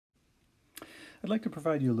I'd like to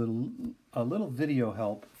provide you a little video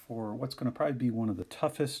help for what's going to probably be one of the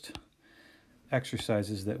toughest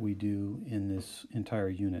exercises that we do in this entire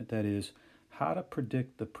unit. That is, how to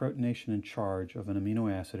predict the protonation and charge of an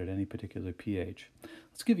amino acid at any particular pH.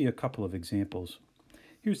 Let's give you a couple of examples.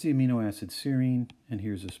 Here's the amino acid serine, and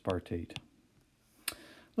here's aspartate.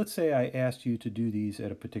 Let's say I asked you to do these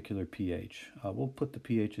at a particular pH. We'll put the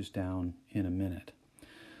pHs down in a minute.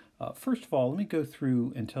 First of all, let me go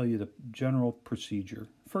through and tell you the general procedure.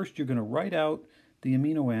 First, you're going to write out the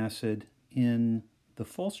amino acid in the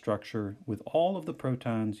full structure with all of the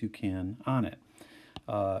protons you can on it.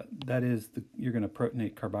 That is, you're going to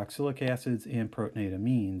protonate carboxylic acids and protonate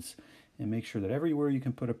amines and make sure that everywhere you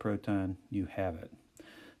can put a proton, you have it.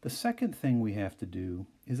 The second thing we have to do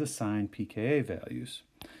is assign pKa values.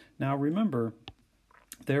 Now remember,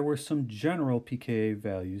 there were some general pKa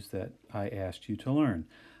values that I asked you to learn.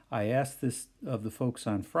 I asked this of the folks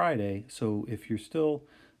on Friday, so if you're still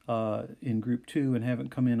in group 2 and haven't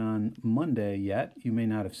come in on Monday yet, you may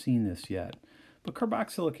not have seen this yet. But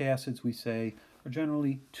carboxylic acids, we say, are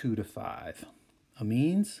generally 2 to 5.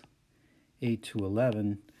 Amines, 8 to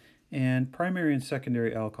 11. And primary and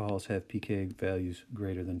secondary alcohols have pKa values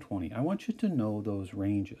greater than 20. I want you to know those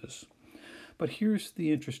ranges. But here's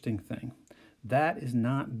the interesting thing. That is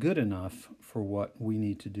not good enough for what we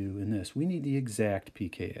need to do in this. We need the exact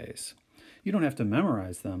pKa's. You don't have to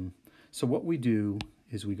memorize them. So what we do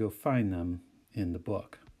is we go find them in the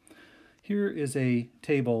book. Here is a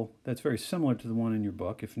table that's very similar to the one in your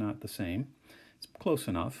book, if not the same. It's close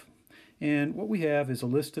enough. And what we have is a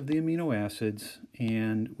list of the amino acids,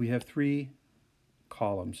 and we have 3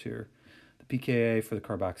 columns here. The pKa for the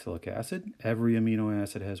carboxylic acid. Every amino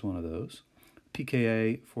acid has one of those.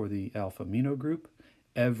 pKa for the alpha amino group.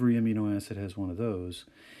 Every amino acid has one of those.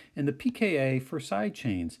 And the pKa for side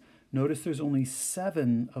chains. Notice there's only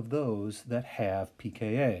 7 of those that have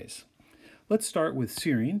pKa's. Let's start with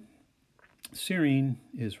serine. Serine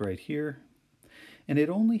is right here, and it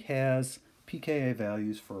only has pKa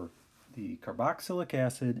values for the carboxylic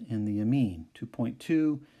acid and the amine,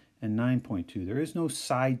 2.2 and 9.2. There is no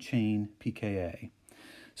side chain pKa.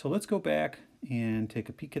 So let's go back and take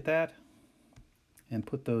a peek at that and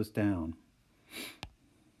put those down.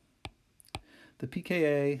 The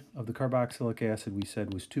pKa of the carboxylic acid we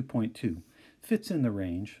said was 2.2. Fits in the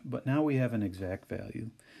range, but now we have an exact value.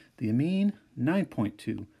 The amine,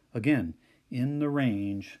 9.2. Again, in the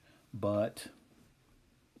range, but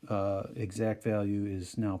exact value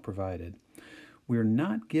is now provided. We're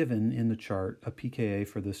not given in the chart a pKa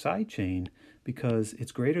for the side chain because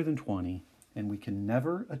it's greater than 20, and we can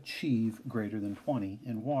never achieve greater than 20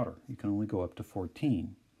 in water. You can only go up to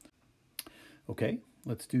 14. Okay,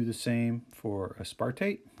 let's do the same for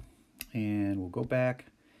aspartate, and we'll go back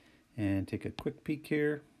and take a quick peek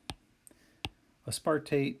here.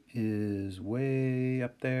 Aspartate is way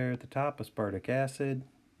up there at the top, aspartic acid.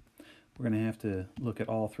 We're going to have to look at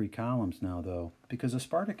all 3 columns now, though, because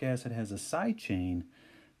aspartic acid has a side chain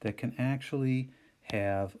that can actually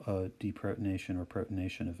have a deprotonation or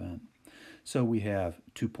protonation event. So we have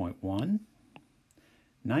 2.1,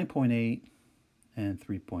 9.8, and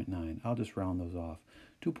 3.9. I'll just round those off.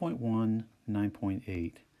 2.1,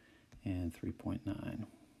 9.8, and 3.9.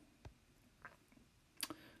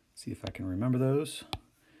 See if I can remember those.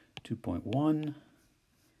 2.1,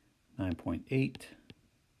 9.8,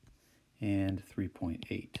 and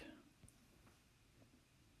 3.8.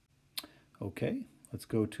 Okay, let's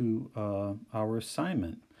go to our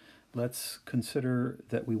assignment. Let's consider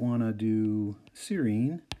that we want to do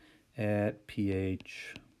serine at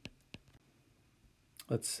pH,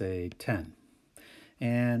 let's say 10.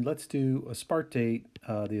 And let's do aspartate.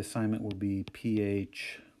 The assignment will be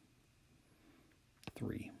pH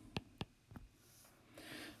 3.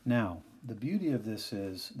 Now, the beauty of this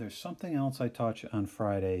is there's something else I taught you on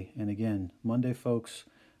Friday. And again, Monday, folks,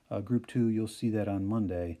 group 2, you'll see that on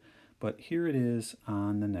Monday. But here it is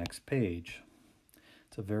on the next page.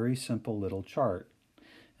 It's a very simple little chart.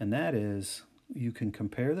 And that is, you can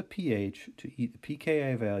compare the pH to the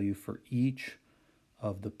pKa value for each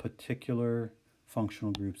of the particular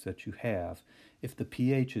functional groups that you have. If the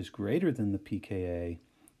pH is greater than the pKa,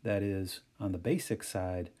 that is, on the basic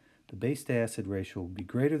side, the base to acid ratio will be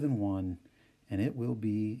greater than 1, and it will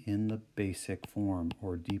be in the basic form,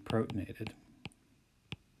 or deprotonated.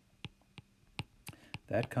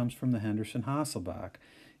 That comes from the Henderson-Hasselbalch.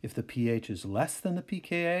 If the pH is less than the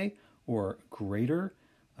pKa, or greater,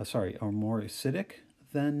 or more acidic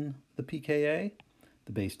than the pKa,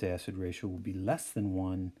 the base to acid ratio will be less than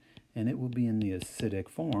 1, and it will be in the acidic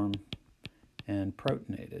form and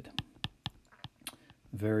protonated.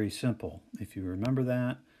 Very simple. If you remember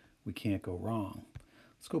that, we can't go wrong.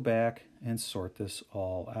 Let's go back and sort this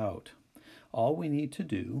all out. All we need to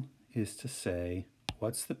do is to say,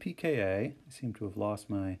 what's the pKa? I seem to have lost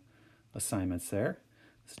my assignments there.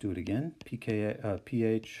 Let's do it again.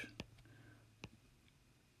 pH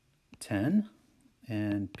 10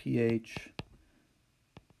 and pH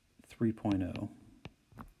 3.0.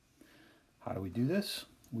 How do we do this?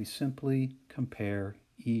 We simply compare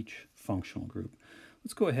each functional group.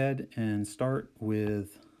 Let's go ahead and start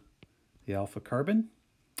with the alpha carbon,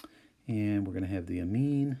 and we're going to have the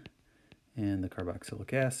amine and the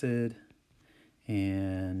carboxylic acid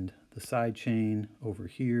and the side chain over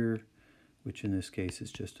here, which in this case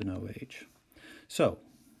is just an OH. So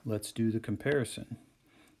let's do the comparison.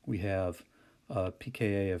 We have a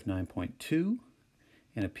pKa of 9.2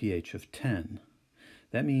 and a pH of 10.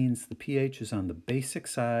 That means the pH is on the basic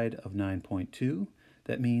side of 9.2.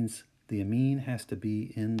 That means the amine has to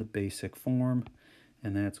be in the basic form,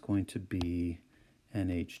 and that's going to be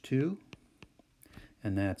NH2,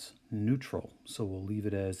 and that's neutral, so we'll leave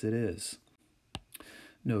it as it is.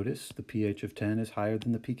 Notice the pH of 10 is higher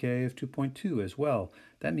than the pKa of 2.2 as well.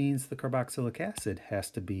 That means the carboxylic acid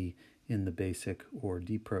has to be in the basic or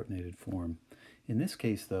deprotonated form. In this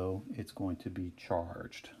case, though, it's going to be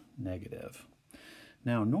charged, negative.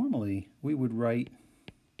 Now, normally, we would write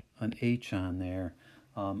an H on there.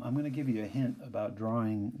 I'm going to give you a hint about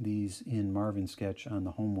drawing these in Marvin Sketch on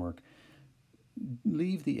the homework.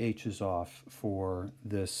 Leave the H's off for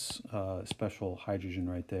this special hydrogen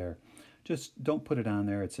right there. Just don't put it on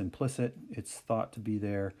there. It's implicit. It's thought to be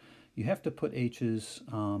there. You have to put H's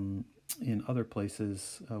in other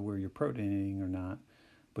places where you're protonating or not.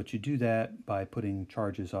 But you do that by putting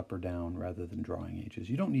charges up or down rather than drawing H's.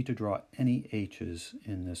 You don't need to draw any H's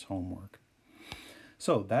in this homework.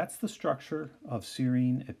 So that's the structure of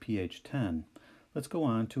serine at pH 10. Let's go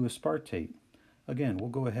on to aspartate. Again, we'll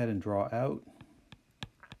go ahead and draw out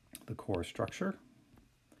the core structure.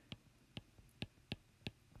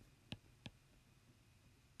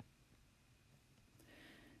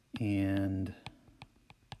 And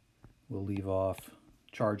we'll leave off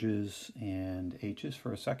charges and H's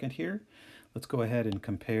for a second here. Let's go ahead and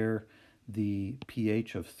compare the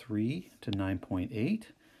pH of 3 to 9.8.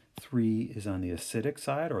 3 is on the acidic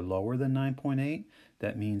side or lower than 9.8.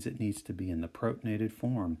 That means it needs to be in the protonated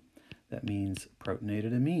form. That means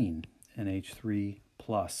protonated amine, NH3+.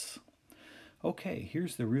 Okay,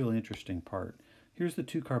 here's the real interesting part. Here's the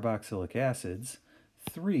two carboxylic acids.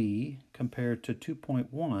 3 compared to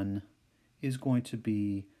 2.1 is going to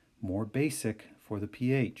be more basic for the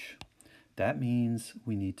pH. That means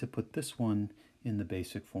we need to put this one in the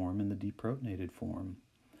basic form, in the deprotonated form.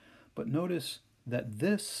 But notice that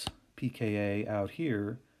this pKa out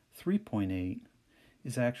here, 3.8,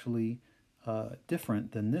 is actually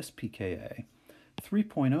different than this pKa.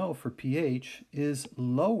 3.0 for pH is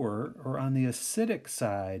lower or on the acidic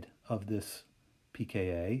side of this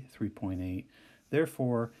pKa, 3.8.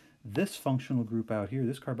 Therefore, this functional group out here,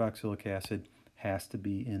 this carboxylic acid, has to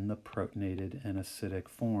be in the protonated and acidic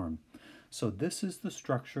form. So this is the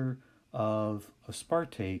structure of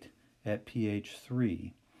aspartate at pH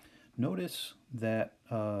 3. Notice that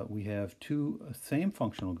we have two same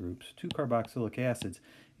functional groups, two carboxylic acids,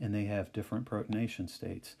 and they have different protonation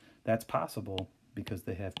states. That's possible because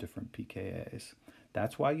they have different pKa's.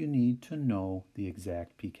 That's why you need to know the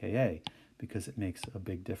exact pKa, because it makes a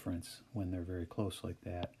big difference when they're very close like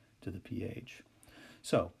that to the pH.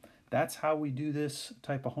 So that's how we do this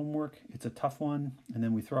type of homework. It's a tough one, and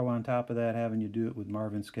then we throw on top of that having you do it with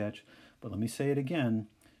Marvin Sketch. But let me say it again,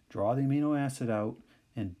 draw the amino acid out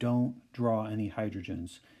and don't draw any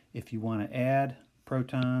hydrogens. If you want to add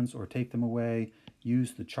protons or take them away,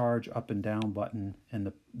 use the charge up and down button,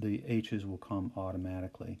 and the H's will come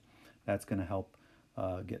automatically. That's going to help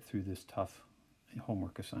get through this tough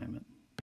homework assignment.